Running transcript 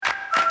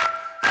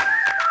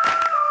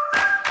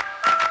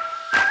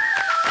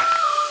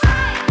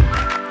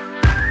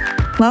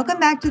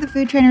Welcome back to the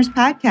Food Trainers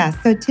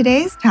Podcast. So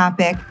today's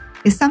topic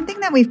is something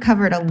that we've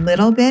covered a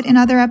little bit in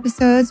other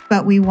episodes,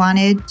 but we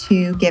wanted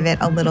to give it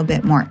a little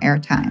bit more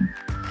airtime.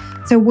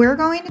 So we're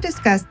going to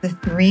discuss the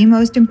three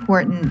most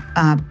important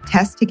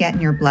tests to get in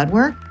your blood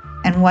work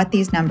and what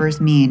these numbers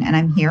mean. And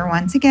I'm here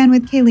once again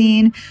with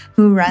Kayleen,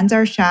 who runs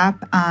our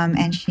shop,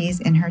 and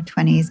she's in her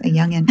 20s, a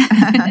youngin'.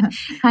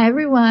 Hi,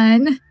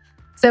 everyone.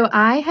 So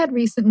I had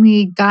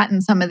recently gotten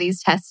some of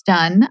these tests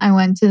done. I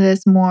went to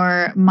this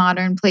more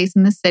modern place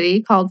in the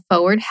city called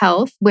Forward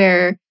Health,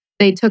 where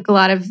they took a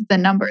lot of the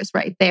numbers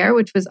right there,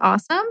 which was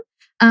awesome.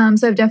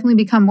 So I've definitely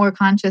become more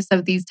conscious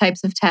of these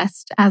types of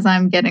tests as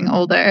I'm getting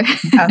older.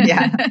 Oh,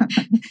 yeah.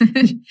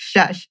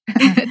 Shush.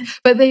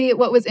 But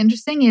what was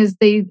interesting is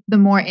the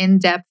more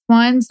in-depth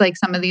ones, like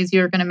some of these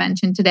you're going to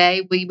mention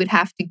today, we would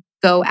have to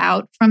go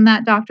out from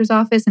that doctor's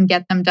office and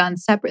get them done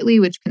separately,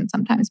 which can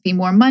sometimes be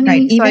more money.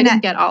 Right. So I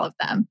didn't get all of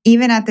them.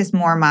 Even at this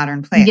more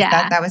modern place.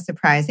 Yeah. That was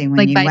surprising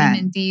when you went. Like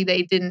vitamin D,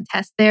 they didn't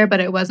test there, but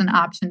it was an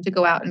option to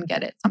go out and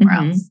get it somewhere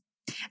else.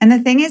 And the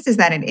thing is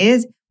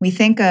that we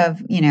think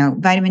of,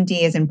 vitamin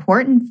D is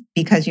important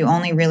because you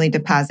only really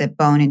deposit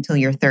bone until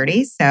your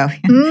 30s. So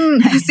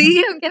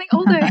see, I'm getting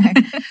older.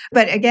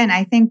 But again,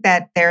 I think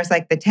that there's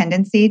like the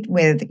tendency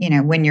with,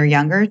 when you're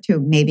younger to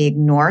maybe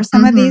ignore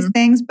some of these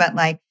things, but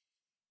like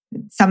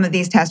some of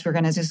these tests we're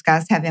going to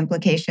discuss have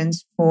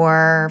implications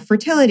for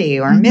fertility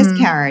or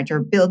miscarriage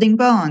or building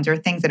bones or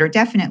things that are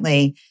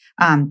definitely,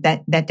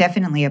 that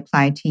definitely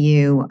apply to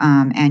you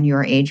and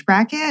your age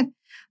bracket.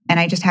 And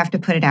I just have to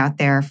put it out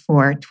there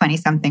for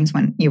 20-somethings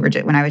when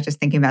I was just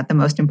thinking about the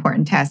most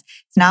important test.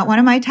 It's not one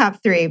of my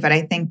top three, but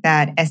I think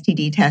that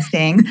STD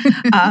testing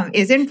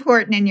is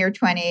important in your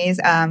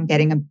 20s.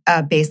 Getting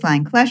a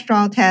baseline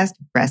cholesterol test,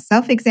 breast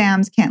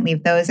self-exams, can't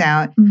leave those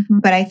out.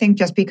 But I think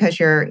just because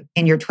you're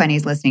in your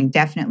 20s listening,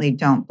 definitely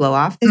don't blow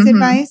off this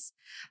advice.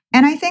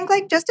 And I think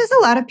just as a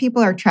lot of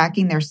people are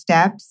tracking their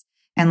steps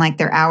and like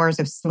their hours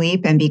of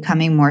sleep and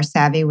becoming more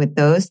savvy with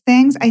those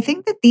things, I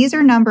think that these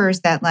are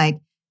numbers that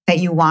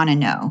you want to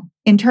know.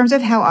 In terms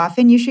of how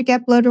often you should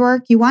get blood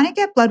work, you want to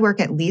get blood work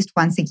at least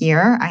once a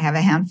year. I have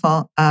a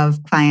handful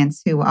of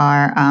clients who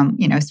are,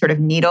 sort of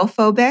needle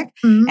phobic.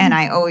 And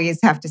I always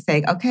have to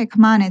say, okay,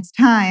 come on, it's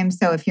time.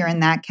 So if you're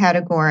in that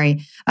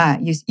category,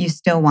 you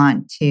still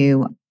want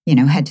to,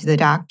 head to the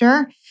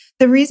doctor.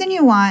 The reason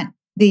you want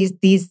these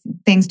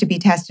things to be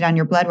tested on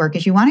your blood work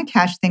is you want to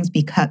catch things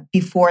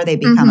before they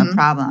become a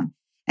problem.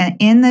 And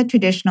in the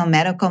traditional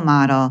medical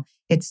model,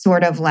 it's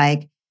sort of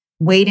like,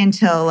 wait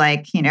until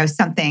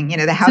something,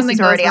 the house is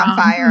already on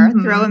fire,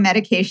 throw a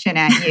medication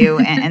at you,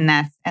 and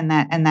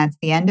that's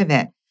the end of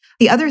it.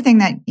 The other thing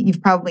that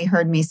you've probably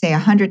heard me say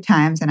 100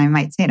 times, and I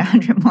might say it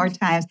 100 more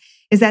times,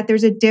 is that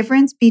there's a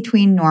difference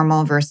between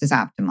normal versus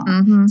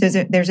optimal.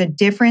 So there's a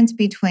difference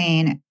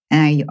between,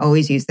 and I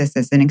always use this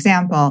as an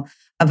example,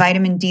 a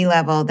vitamin D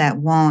level that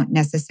won't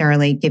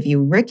necessarily give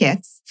you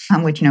rickets,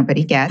 which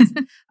nobody gets,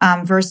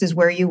 versus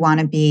where you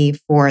want to be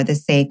for the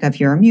sake of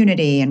your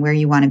immunity and where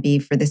you want to be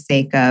for the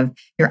sake of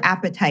your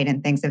appetite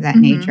and things of that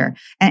nature.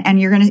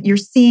 And you're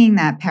seeing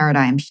that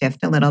paradigm shift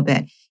a little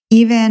bit.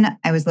 Even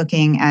I was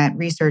looking at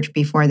research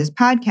before this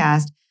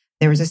podcast.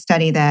 There was a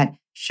study that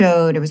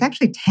showed, it was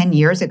actually 10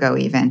 years ago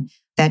even,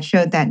 that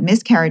showed that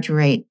miscarriage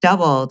rate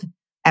doubled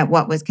at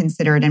what was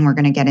considered, and we're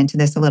going to get into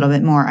this a little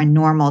bit more, a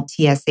normal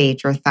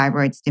TSH or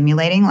thyroid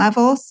stimulating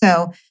level.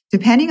 So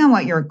depending on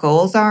what your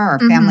goals are or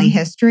family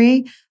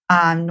history,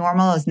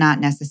 normal is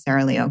not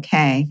necessarily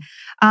okay.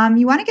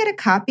 You want to get a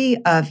copy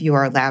of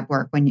your lab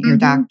work when your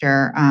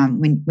doctor,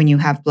 when you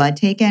have blood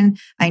taken.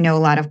 I know a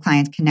lot of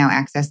clients can now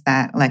access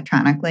that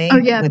electronically. Oh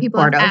yeah,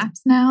 people have apps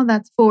now.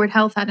 That's Forward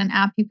Health had an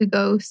app. You could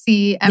go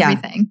see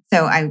everything. Yeah.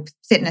 So I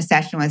sit in a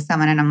session with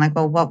someone and I'm like,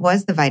 well, what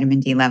was the vitamin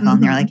D level?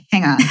 And they're like,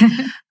 hang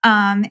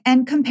on.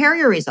 And compare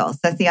your results.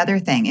 That's the other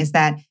thing, is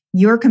that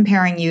you're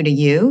comparing you to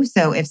you.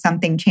 So if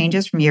something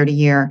changes from year to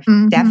year,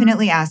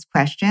 definitely ask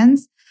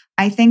questions.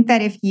 I think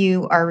that if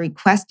you are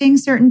requesting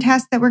certain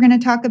tests that we're going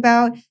to talk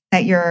about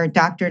that your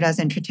doctor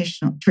doesn't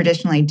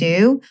traditionally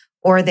do,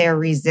 or they're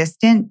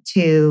resistant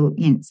to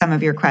some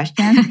of your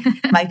questions,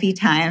 might be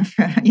time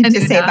for you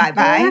to say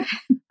bye-bye.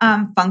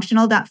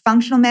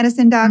 Functional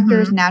medicine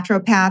doctors,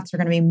 naturopaths are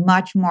going to be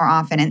much more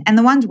often. And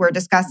the ones we're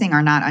discussing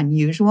are not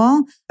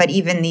unusual, but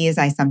even these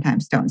I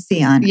sometimes don't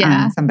see on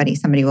somebody.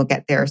 Somebody will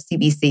get their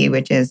CBC,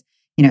 which is,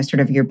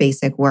 sort of your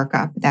basic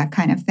workup, that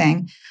kind of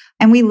thing.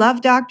 And we love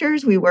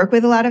doctors. We work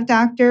with a lot of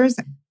doctors.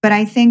 But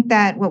I think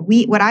that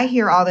what I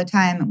hear all the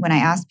time when I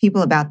ask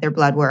people about their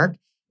blood work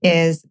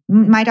is,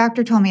 my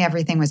doctor told me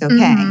everything was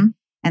okay.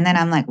 And then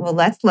I'm like, well,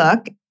 let's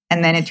look.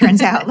 And then it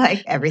turns out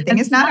like everything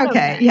is not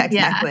okay. Yeah,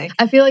 exactly. Yeah.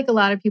 I feel like a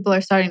lot of people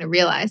are starting to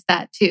realize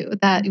that too,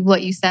 that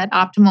what you said,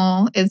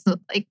 optimal is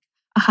like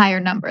a higher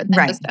number than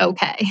just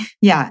okay.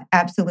 Yeah,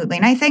 absolutely.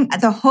 And I think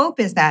the hope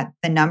is that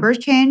the numbers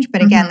change.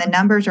 But again, the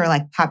numbers are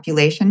like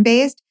population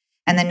based.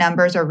 And the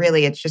numbers are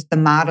really, it's just the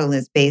model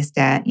is based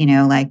at,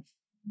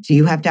 do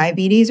you have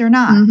diabetes or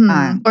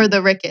not? Or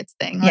the rickets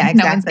thing. Like, yeah,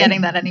 exactly. No one's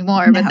getting that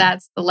anymore, but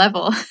that's the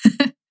level.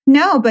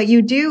 No, but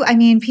you do. I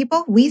mean,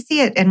 people, we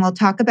see it, and we'll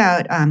talk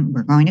about,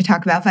 we're going to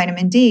talk about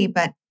vitamin D,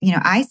 but,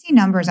 I see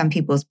numbers on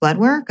people's blood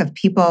work of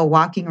people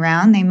walking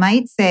around. They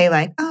might say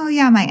like, oh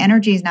yeah, my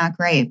energy is not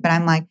great, but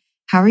I'm like,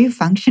 how are you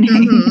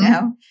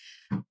functioning?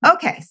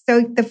 Okay.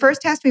 So the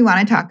first test we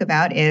want to talk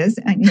about is,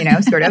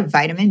 sort of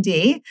vitamin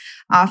D.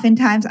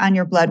 Oftentimes on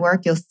your blood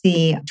work, you'll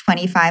see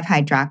 25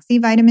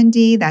 hydroxy vitamin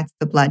D. That's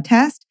the blood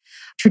test.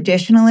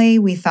 Traditionally,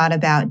 we thought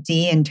about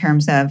D in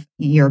terms of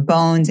your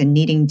bones and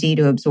needing D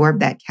to absorb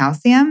that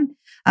calcium.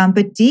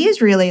 But D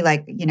is really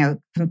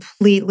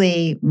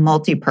completely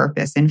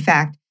multi-purpose. In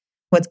fact,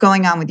 what's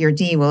going on with your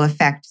D will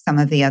affect some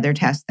of the other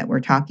tests that we're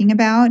talking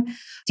about.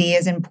 D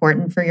is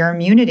important for your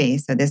immunity.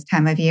 So this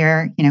time of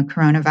year,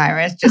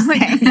 coronavirus, just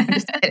saying, I'm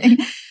just kidding.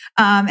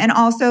 And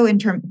also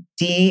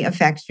D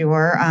affects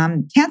your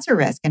cancer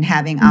risk, and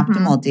having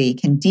optimal D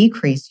can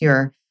decrease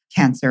your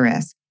cancer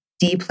risk.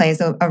 D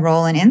plays a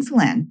role in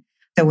insulin.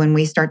 So when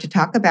we start to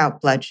talk about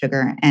blood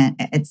sugar and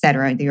et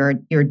cetera,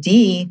 your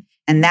D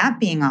and that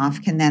being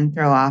off can then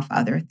throw off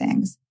other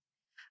things.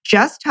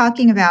 Just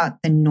talking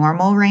about the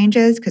normal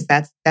ranges, because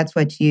that's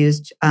what's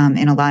used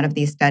in a lot of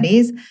these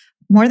studies,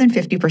 more than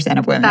 50%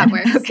 of women. That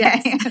works,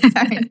 okay. Yes.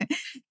 Sorry.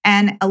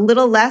 And a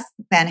little less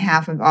than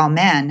half of all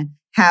men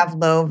have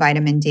low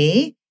vitamin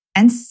D,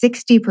 and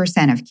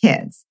 60% of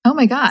kids. Oh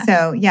my gosh.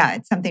 So yeah,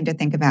 it's something to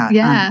think about.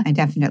 Yeah. I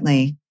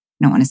definitely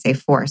don't want to say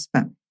force,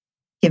 but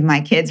give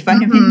my kids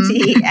vitamin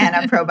D and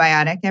a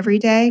probiotic every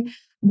day.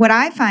 What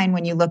I find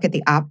when you look at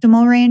the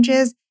optimal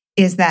ranges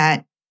is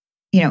that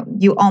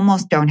you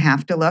almost don't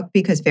have to look,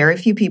 because very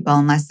few people,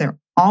 unless they're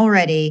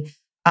already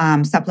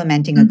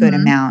supplementing a good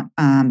amount,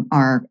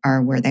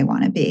 are where they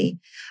want to be.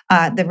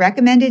 The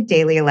recommended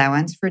daily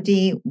allowance for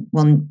D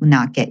will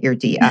not get your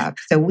D up.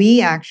 So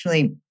we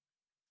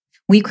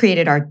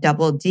created our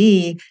double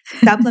D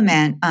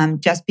supplement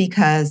just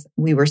because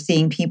we were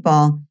seeing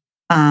people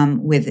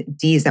with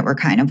Ds that were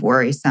kind of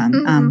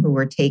worrisome, who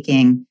were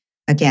taking,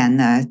 again,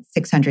 the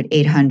 600,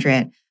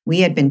 800. We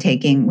had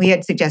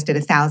suggested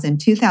 1,000,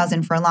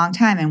 2,000 for a long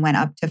time, and went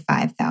up to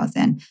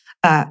 5,000.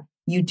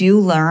 You do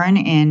learn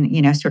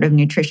in, sort of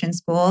nutrition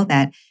school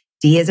that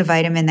D is a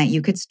vitamin that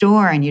you could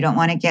store, and you don't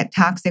want to get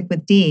toxic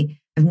with D.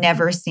 I've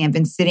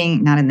been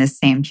sitting, not in this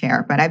same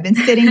chair, but I've been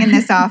sitting in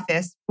this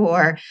office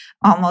for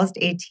almost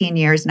 18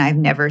 years, and I've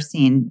never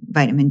seen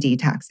vitamin D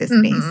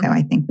toxicity. So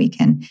I think we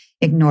can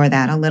ignore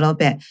that a little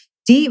bit.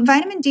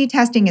 Vitamin D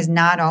testing is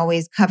not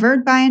always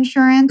covered by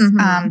insurance.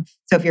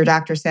 So if your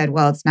doctor said,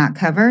 well, it's not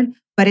covered,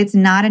 but it's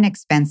not an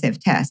expensive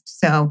test.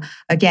 So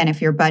again,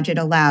 if your budget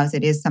allows,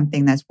 it is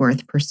something that's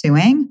worth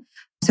pursuing.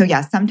 So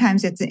yeah,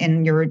 sometimes it's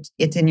in your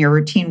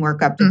routine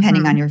workup,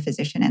 depending on your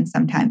physician, and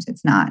sometimes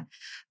it's not.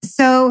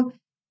 So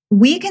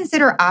we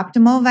consider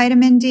optimal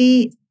vitamin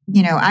D,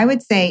 I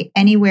would say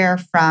anywhere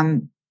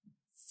from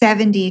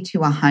 70 to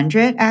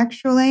 100,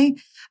 actually.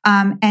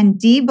 And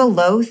D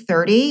below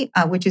 30,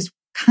 which is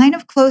kind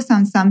of close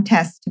on some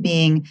tests to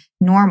being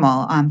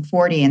normal.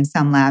 40 in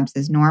some labs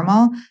is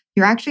normal.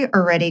 You're actually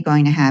already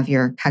going to have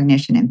your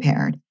cognition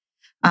impaired.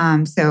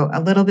 So a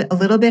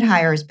little bit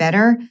higher is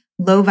better.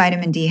 Low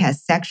vitamin D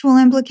has sexual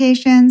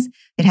implications.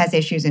 It has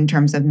issues in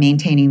terms of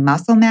maintaining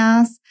muscle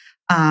mass.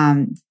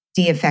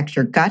 D affects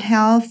your gut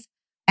health,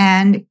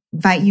 and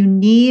you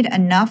need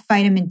enough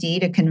vitamin D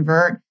to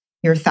convert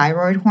your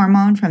thyroid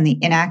hormone from the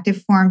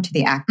inactive form to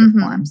the active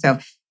form. So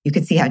you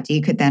could see how D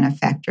could then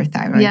affect your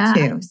thyroid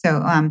too.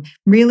 So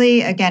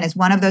really, again, it's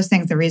one of those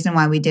things. The reason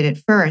why we did it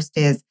first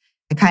is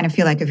I kind of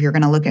feel like if you're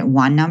going to look at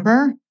one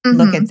number,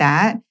 look at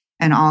that.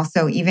 And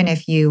also, even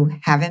if you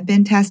haven't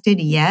been tested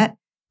yet,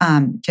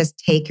 just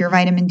take your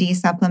vitamin D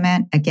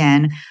supplement.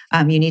 Again,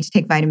 you need to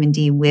take vitamin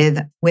D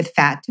with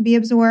fat to be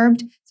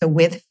absorbed. So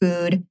with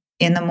food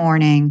in the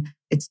morning,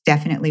 it's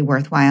definitely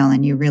worthwhile,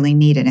 and you really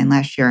need it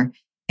unless you're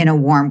in a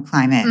warm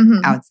climate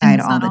outside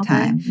all the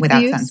time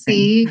without sunscreen. Do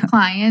you see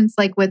clients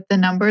like with the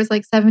numbers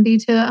like 70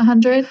 to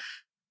 100?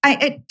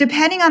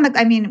 Depending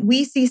on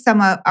we see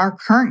some of our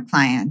current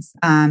clients,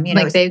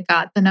 they've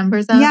got the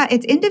numbers up? Yeah,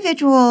 it's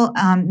individual.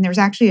 There's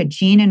actually a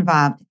gene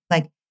involved,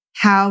 like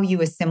how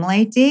you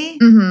assimilate D.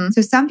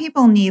 So some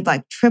people need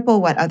like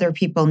triple what other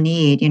people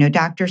need.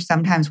 Doctors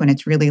sometimes when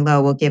it's really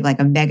low will give like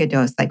a mega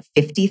dose, like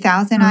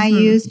 50,000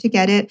 IUs to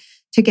get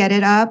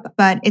it up.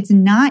 But it's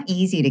not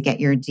easy to get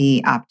your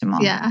D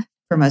optimal. Yeah.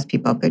 For most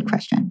people. Good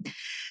question.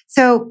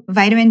 So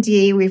vitamin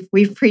D,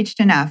 we've preached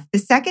enough. The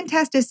second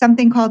test is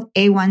something called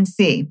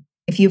A1C.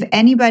 If you have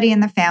anybody in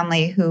the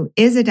family who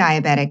is a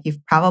diabetic,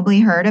 you've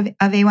probably heard of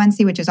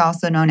A1C, which is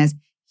also known as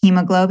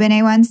hemoglobin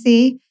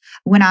A1C.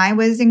 When I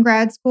was in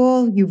grad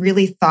school, you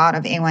really thought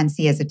of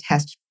A1C as a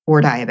test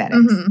for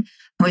diabetics. It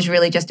was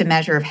really just a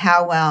measure of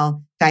how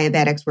well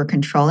diabetics were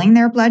controlling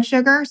their blood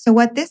sugar. So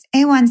what this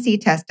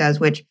A1C test does,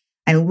 which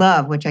I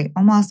love, which I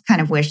almost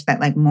kind of wish that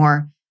like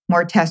more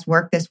tests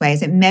work this way,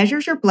 is it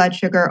measures your blood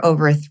sugar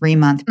over a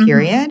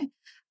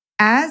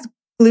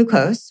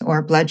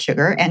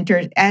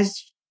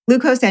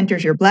glucose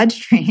enters your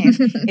bloodstream,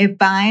 it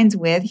binds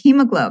with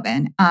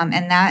hemoglobin.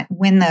 And that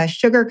when the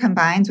sugar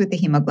combines with the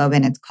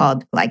hemoglobin, it's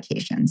called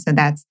glycation. So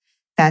that's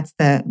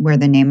where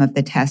the name of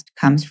the test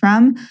comes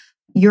from.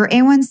 Your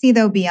A1C,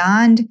 though,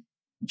 beyond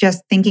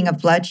just thinking of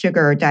blood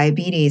sugar or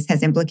diabetes,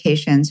 has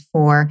implications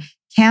for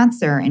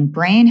cancer and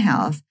brain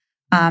health.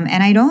 And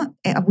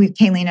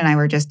Kayleen and I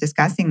were just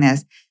discussing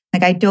this.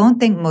 Like, I don't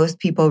think most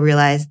people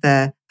realize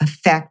the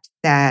effect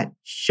that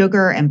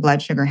sugar and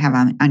blood sugar have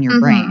on your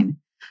brain.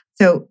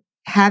 So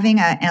having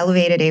an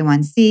elevated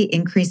A1C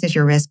increases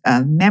your risk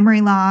of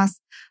memory loss,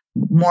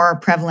 more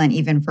prevalent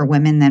even for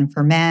women than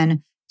for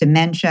men,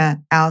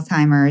 dementia,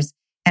 Alzheimer's.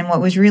 And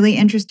what was really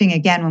interesting,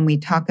 again, when we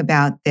talk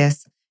about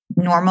this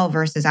normal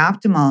versus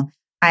optimal,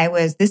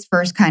 this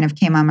first kind of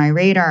came on my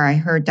radar. I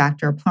heard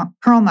Dr.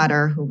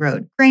 Perlmutter, who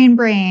wrote Grain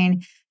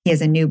Brain. He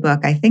has a new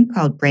book, I think,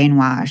 called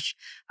Brainwash,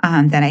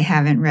 that I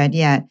haven't read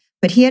yet.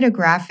 But he had a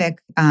graphic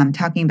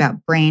talking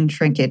about brain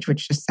shrinkage,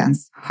 which just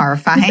sounds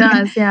horrifying. It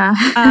does, yeah.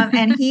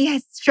 And he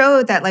has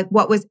showed that like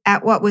what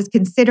was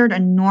considered a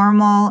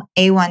normal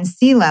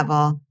A1C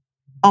level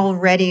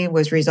already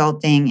was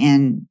resulting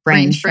in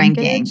brain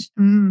shrinking.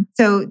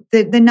 So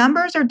the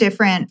numbers are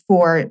different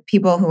for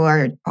people who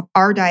are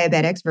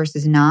diabetics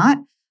versus not.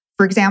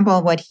 For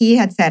example, what he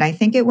had said, I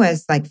think it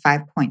was like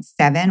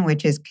 5.7,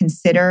 which is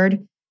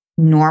considered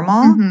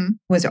normal,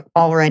 was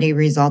already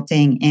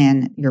resulting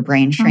in your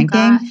brain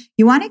shrinking.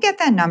 You want to get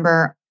that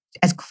number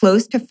as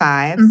close to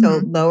 5.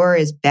 So lower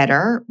is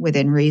better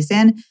within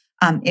reason,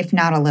 if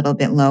not a little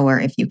bit lower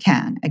if you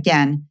can.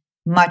 Again,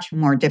 much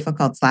more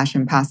difficult /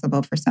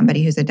 impossible for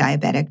somebody who's a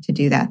diabetic to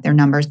do that. Their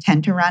numbers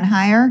tend to run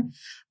higher.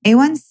 The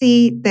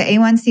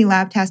A1C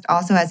lab test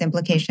also has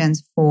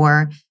implications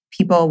for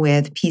people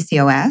with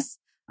PCOS,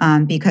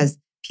 because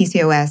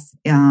PCOS,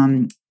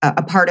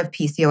 a part of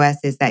PCOS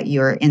is that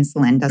your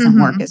insulin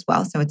doesn't work as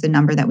well. So it's a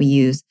number that we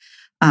use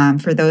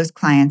for those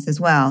clients as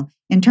well.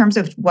 In terms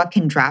of what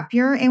can drop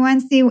your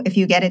A1C, if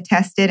you get it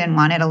tested and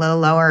want it a little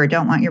lower or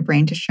don't want your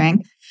brain to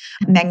shrink,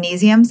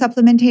 magnesium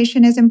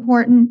supplementation is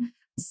important.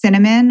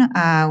 Cinnamon,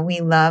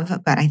 we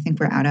love, but I think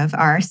we're out of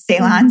our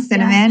Ceylon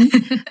cinnamon,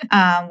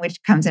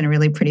 which comes in a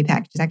really pretty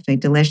package. It's actually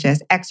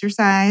delicious.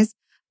 Exercise.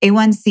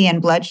 A1C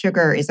and blood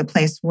sugar is a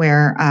place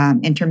where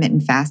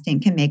intermittent fasting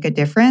can make a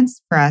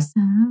difference for us,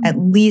 at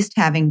least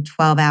having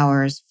 12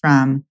 hours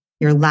from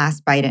your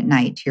last bite at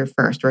night to your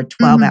first, or a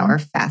 12-hour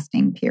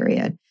fasting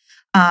period.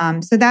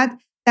 So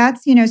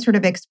that's sort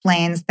of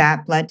explains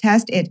that blood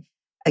test. It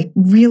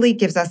really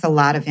gives us a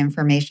lot of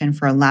information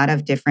for a lot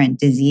of different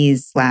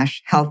disease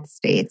 / health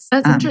states.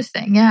 That's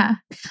interesting, yeah.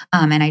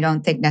 And I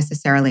don't think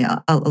necessarily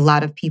a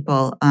lot of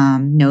people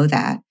know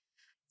that.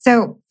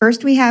 So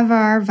first we have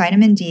our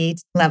vitamin D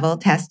level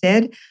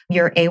tested,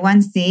 your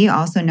A1C,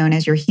 also known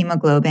as your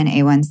hemoglobin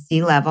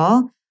A1C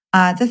level.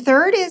 The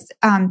third is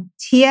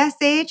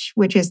TSH,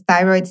 which is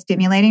thyroid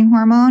stimulating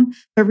hormone,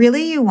 but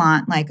really you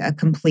want like a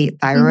complete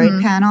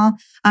thyroid panel.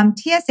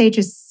 TSH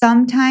is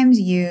sometimes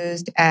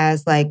used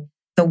as like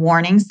the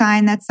warning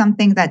sign that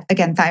something that,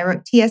 again,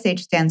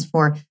 TSH stands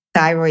for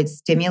thyroid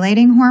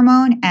stimulating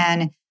hormone.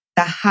 And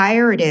the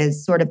higher it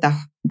is, sort of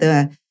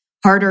the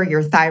harder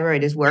your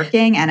thyroid is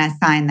working, and a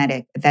sign that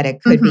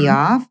it could be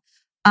off.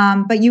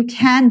 But you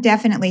can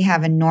definitely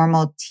have a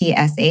normal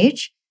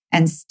TSH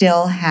and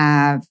still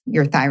have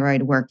your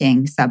thyroid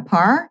working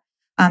subpar.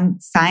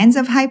 Signs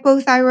of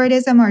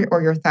hypothyroidism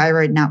or your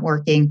thyroid not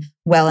working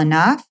well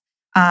enough,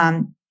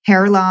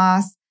 hair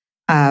loss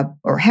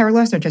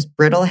or just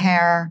brittle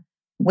hair,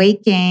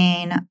 weight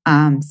gain,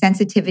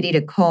 sensitivity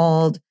to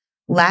cold,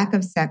 lack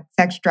of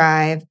sex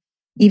drive.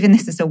 Even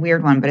this is a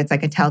weird one, but it's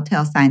like a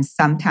telltale sign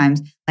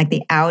sometimes, like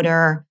the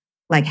outer,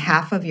 like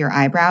half of your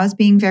eyebrows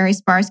being very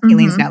sparse.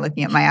 Kayleen's not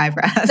looking at my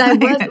eyebrows.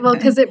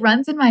 Because it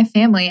runs in my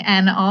family,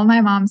 and all my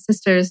mom's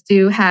sisters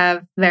do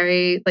have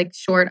very like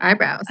short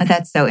eyebrows. Oh,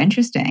 that's so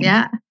interesting.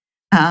 Yeah.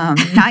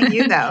 Not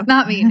you though.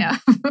 Not me, no.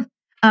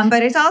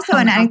 But it's also,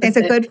 and I think it's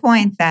a good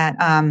point that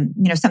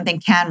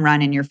something can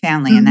run in your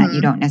family, and that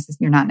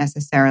you're not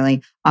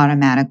necessarily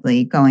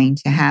automatically going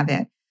to have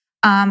it.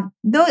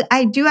 Though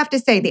I do have to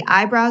say the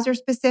eyebrows are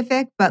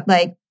specific, but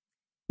like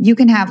you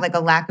can have like a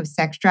lack of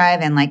sex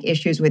drive and like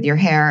issues with your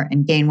hair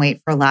and gain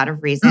weight for a lot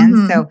of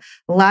reasons. So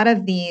a lot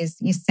of these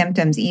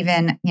symptoms,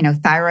 even,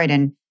 thyroid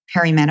and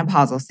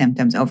perimenopausal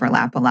symptoms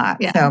overlap a lot.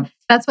 Yeah. So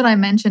that's what I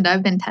mentioned.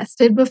 I've been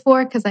tested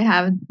before because I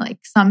have like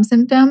some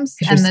symptoms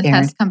and the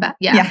tests come back.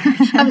 Yeah.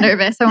 I'm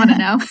nervous. I want to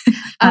know.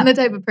 I'm the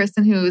type of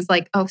person who's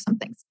like, oh,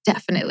 something's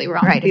definitely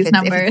wrong with these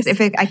numbers. If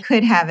I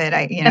could have it,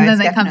 and then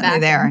they come back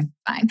there.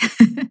 Fine.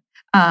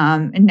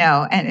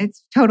 No, and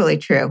it's totally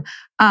true,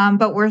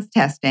 but worth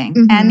testing.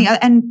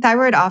 And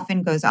thyroid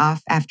often goes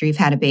off after you've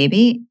had a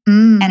baby,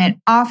 and it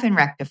often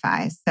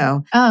rectifies.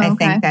 So I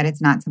think that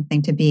it's not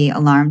something to be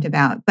alarmed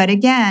about. But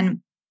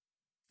again,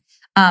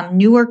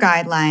 newer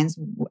guidelines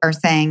are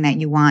saying that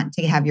you want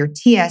to have your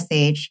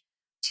TSH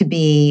to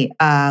be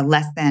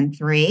less than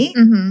 3,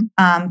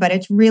 but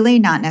it's really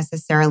not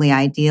necessarily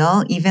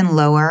ideal. Even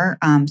lower,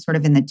 sort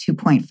of in the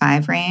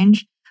 2.5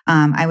 range.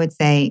 I would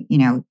say,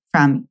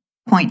 from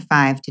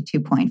 0.5 to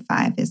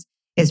 2.5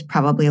 is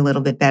probably a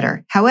little bit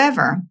better.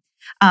 However,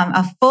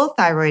 a full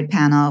thyroid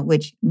panel,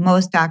 which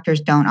most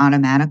doctors don't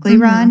automatically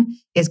run,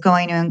 is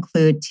going to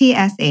include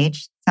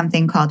TSH,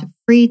 something called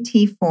free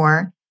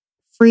T4,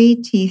 free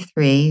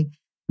T3.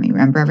 Let me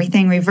remember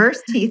everything,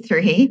 reverse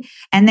T3,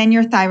 and then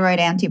your thyroid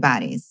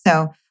antibodies.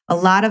 So a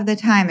lot of the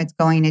time it's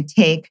going to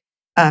take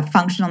a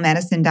functional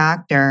medicine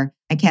doctor.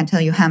 I can't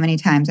tell you how many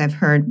times I've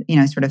heard,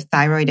 sort of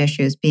thyroid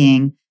issues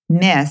being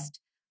missed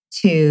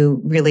to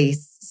really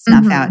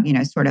snuff out,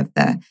 sort of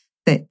the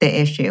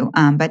issue.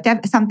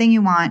 But something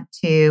you want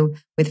to,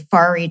 with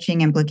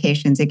far-reaching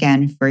implications,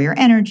 again, for your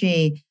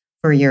energy,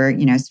 for your,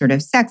 sort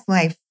of sex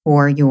life,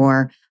 for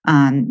your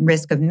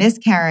risk of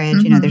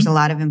miscarriage. There's a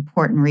lot of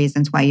important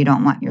reasons why you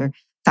don't want your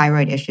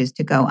thyroid issues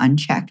to go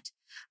unchecked.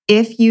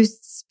 If you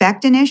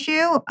suspect an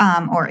issue,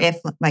 or if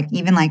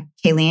even like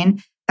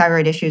Kayleen,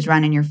 thyroid issues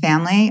run in your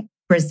family,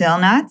 Brazil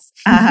nuts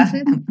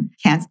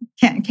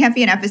can't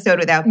be an episode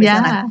without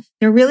Brazil nuts.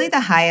 They're really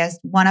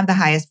one of the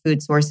highest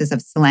food sources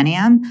of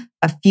selenium.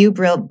 A few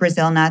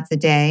Brazil nuts a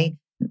day,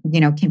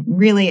 can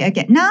really,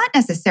 again, not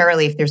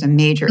necessarily if there's a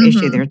major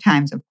issue. There are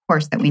times, of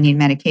course, that we need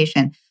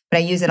medication, but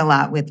I use it a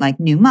lot with like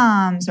new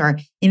moms, or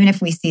even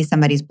if we see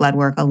somebody's blood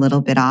work a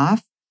little bit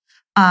off.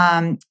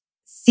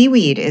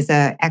 Seaweed is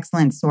an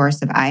excellent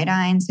source of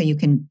iodine, so you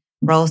can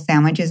roll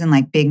sandwiches in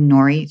like big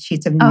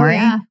sheets of nori. Oh,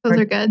 yeah. Those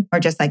are good. Or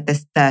just like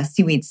the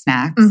seaweed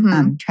snacks.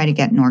 Try to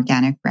get an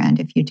organic brand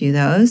if you do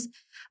those.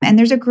 And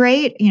there's a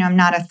great, I'm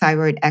not a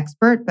thyroid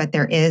expert, but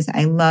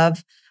I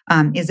love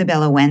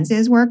Isabella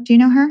Wenz's work. Do you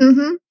know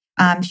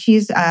her?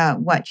 She's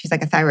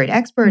like a thyroid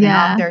expert and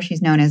author.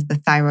 She's known as the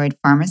thyroid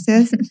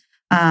pharmacist.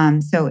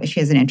 So she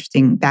has an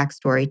interesting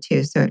backstory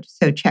too.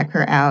 So check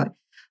her out.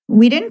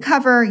 We didn't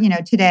cover,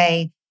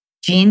 today,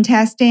 gene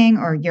testing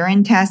or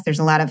urine tests. There's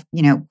a lot of,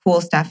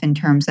 cool stuff in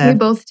terms of... We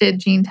both did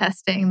gene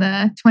testing,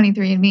 the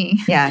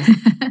 23andMe. Yeah.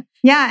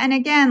 Yeah. And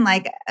again,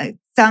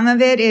 some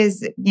of it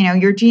is,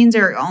 your genes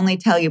only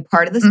tell you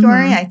part of the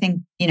story. I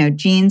think,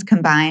 genes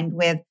combined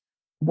with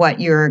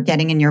what you're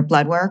getting in your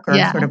blood work or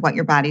sort of what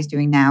your body's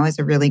doing now is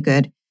a really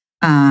good,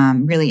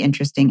 really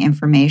interesting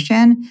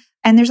information.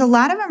 And there's a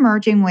lot of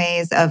emerging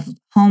ways of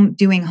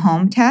doing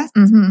home tests.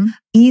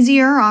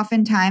 Easier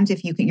oftentimes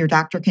if your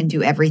doctor can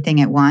do everything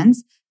at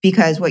once.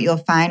 Because what you'll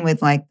find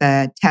with like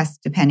the tests,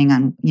 depending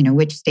on,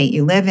 which state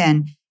you live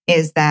in,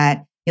 is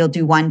that you'll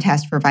do one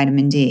test for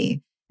vitamin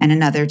D and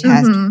another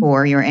test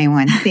for your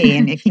A1C.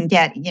 And it can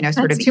get,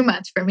 sort of too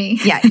much for me.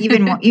 Yeah,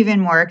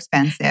 even more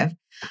expensive.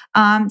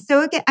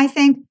 So again, I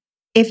think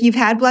if you've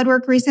had blood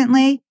work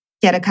recently,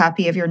 get a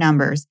copy of your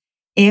numbers.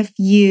 If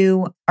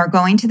you are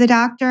going to the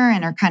doctor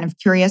and are kind of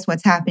curious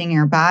what's happening in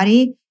your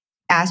body,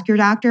 ask your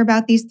doctor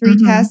about these 3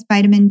 tests: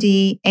 vitamin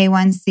D,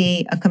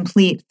 A1C, a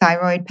complete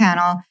thyroid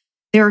panel.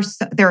 There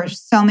are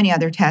so many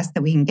other tests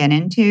that we can get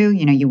into.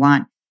 You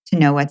want to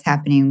know what's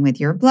happening with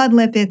your blood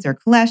lipids or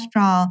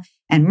cholesterol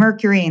and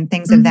mercury and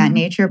things of that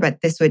nature. But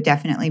this would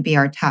definitely be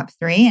our top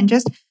 3, and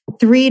just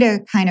 3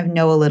 to kind of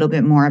know a little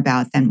bit more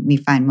about than we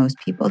find most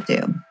people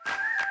do.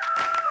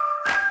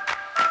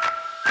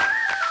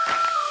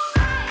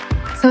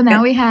 So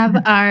now we have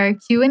our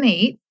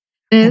Q&A.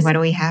 What do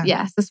we have?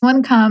 Yes, this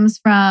one comes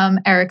from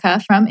Erica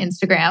from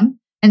Instagram.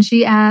 And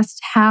she asked,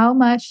 how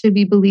much should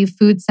we believe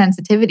food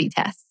sensitivity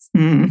tests?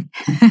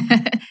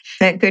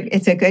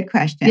 It's a good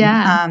question.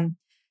 Yeah.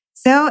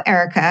 So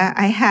Erica,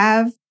 I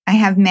have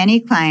many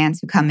clients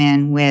who come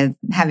in with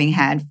having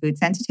had food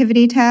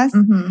sensitivity tests,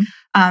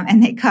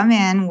 and they come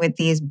in with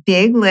these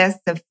big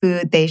lists of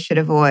food they should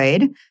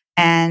avoid.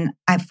 And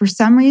for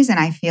some reason,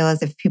 I feel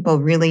as if people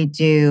really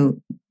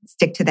do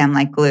stick to them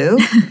like glue.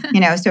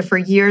 So for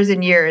years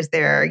and years,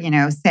 they're,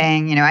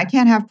 saying, I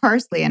can't have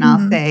parsley. And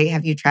I'll say,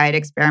 have you tried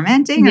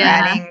experimenting or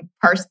adding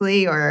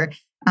parsley or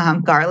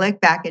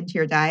garlic back into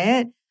your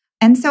diet?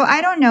 And so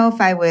I don't know if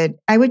I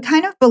would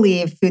kind of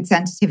believe food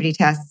sensitivity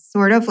tests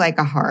sort of like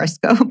a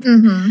horoscope.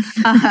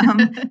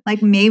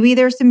 Like maybe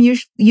there's some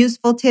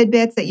useful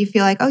tidbits that you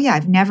feel like, oh yeah,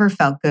 I've never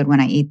felt good when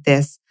I eat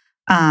this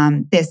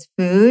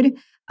food.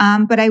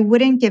 But I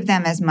wouldn't give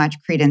them as much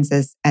credence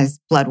as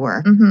blood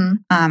work.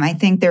 I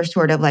think they're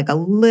sort of like a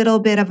little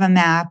bit of a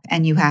map,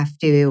 and you have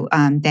to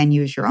then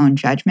use your own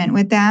judgment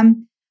with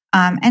them.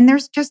 And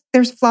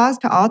there's flaws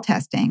to all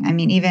testing. I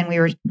mean, even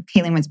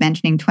Kayleen was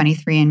mentioning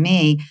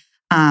 23andMe,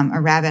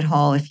 a rabbit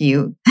hole if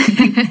you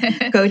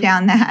go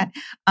down that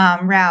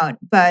route.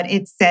 But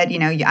it said,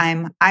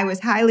 I was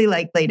highly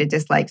likely to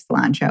dislike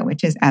cilantro,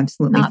 which is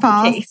absolutely not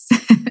false. The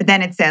case. But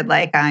then it said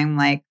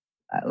I'm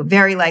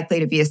very likely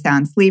to be a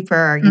sound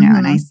sleeper,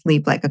 and I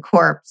sleep like a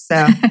corpse.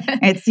 So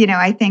it's,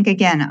 I think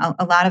again,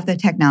 a lot of the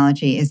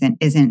technology isn't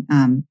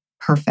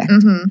perfect.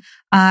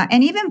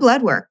 And even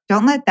blood work,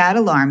 don't let that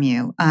alarm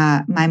you.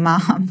 My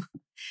mom,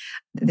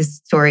 this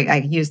story, I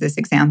use this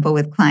example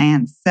with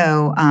clients.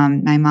 So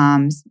my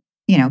mom's,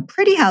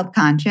 pretty health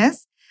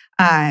conscious,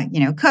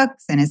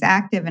 cooks and is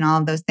active and all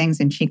of those things.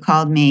 And she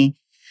called me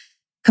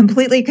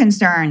completely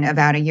concerned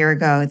about a year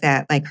ago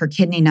that like her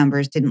kidney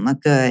numbers didn't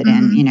look good.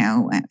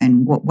 Mm-hmm.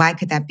 And why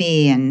could that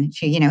be? And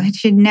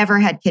she'd never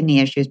had kidney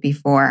issues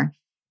before.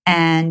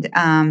 And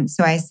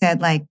so I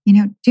said, like,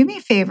 do me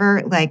a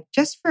favor, like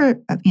just for,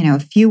 a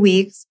few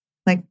weeks,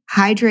 like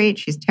hydrate.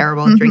 She's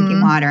terrible at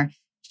drinking water.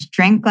 Just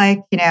drink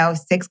like,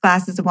 6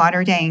 glasses of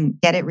water a day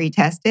and get it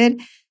retested.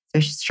 So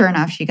sure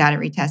enough, she got it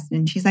retested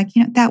and she's like,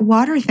 that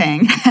water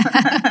thing.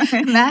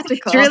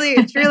 Magical.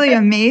 It's really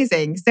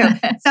amazing. So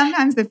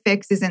sometimes the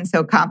fix isn't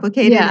so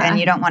complicated and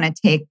you don't want to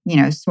take,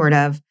 sort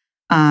of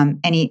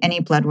any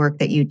blood work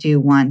that you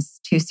do once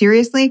too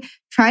seriously.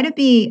 Try to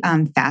be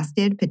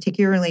fasted,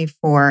 particularly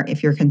for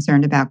if you're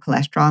concerned about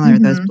cholesterol or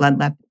those blood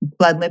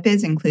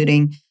lipids,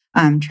 including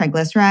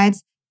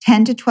triglycerides,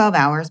 10 to 12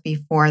 hours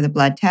before the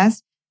blood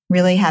test,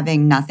 really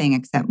having nothing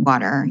except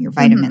water. Your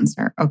vitamins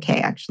are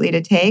okay actually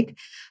to take.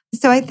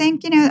 So I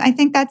think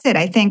that's it.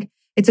 I think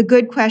it's a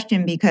good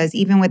question because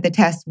even with the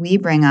tests we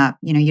bring up,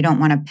 you don't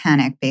want to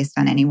panic based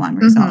on any one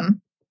result.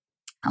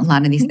 A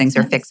lot of these things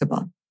are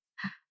fixable.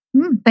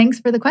 Thanks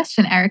for the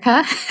question,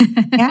 Erica.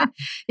 Yeah.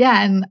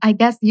 Yeah. And I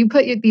guess you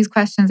put these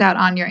questions out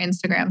on your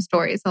Instagram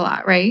stories a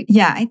lot, right?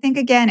 Yeah. I think,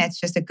 again, it's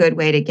just a good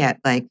way to get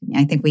I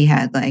think we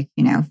had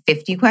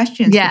 50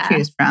 questions to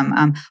choose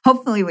from.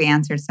 Hopefully we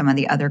answered some of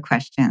the other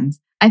questions.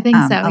 I think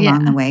so,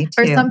 along the way, too.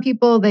 For some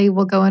people, they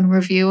will go and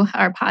review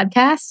our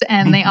podcast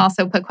and they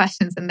also put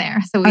questions in there.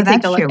 So we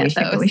take a look at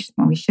those.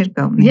 We should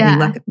go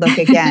maybe look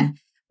again.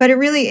 But it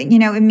really,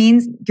 it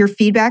means your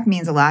feedback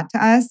means a lot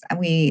to us.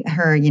 We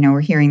heard,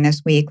 we're hearing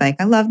this week, like,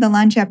 I love the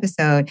lunch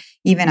episode.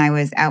 Even I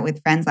was out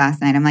with friends last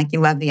night. I'm like,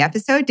 you love the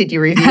episode? Did you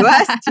review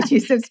us? Did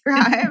you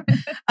subscribe?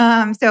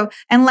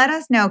 And let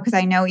us know, because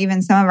I know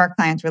even some of our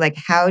clients were like,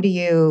 how do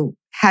you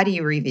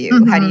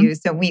review? How do you,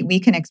 so we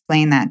can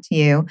explain that to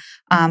you.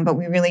 But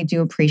we really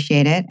do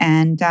appreciate it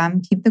and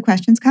keep the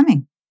questions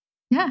coming.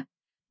 Yeah.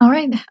 All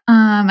right.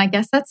 I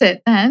guess that's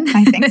it then.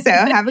 I think so.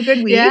 Have a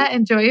good week. Yeah.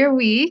 Enjoy your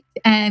week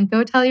and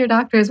go tell your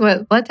doctors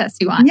what blood tests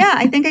you want. Yeah.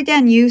 I think,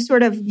 again, you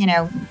sort of,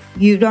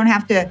 you don't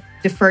have to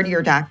defer to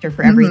your doctor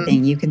for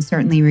everything. You can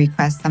certainly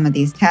request some of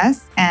these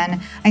tests. And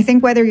I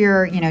think whether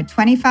you're,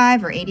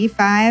 25 or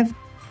 85,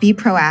 be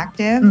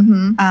proactive,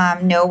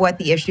 know what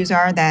the issues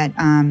are that,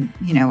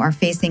 are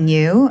facing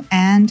you.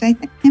 And I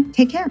think,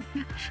 take care.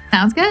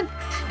 Sounds good.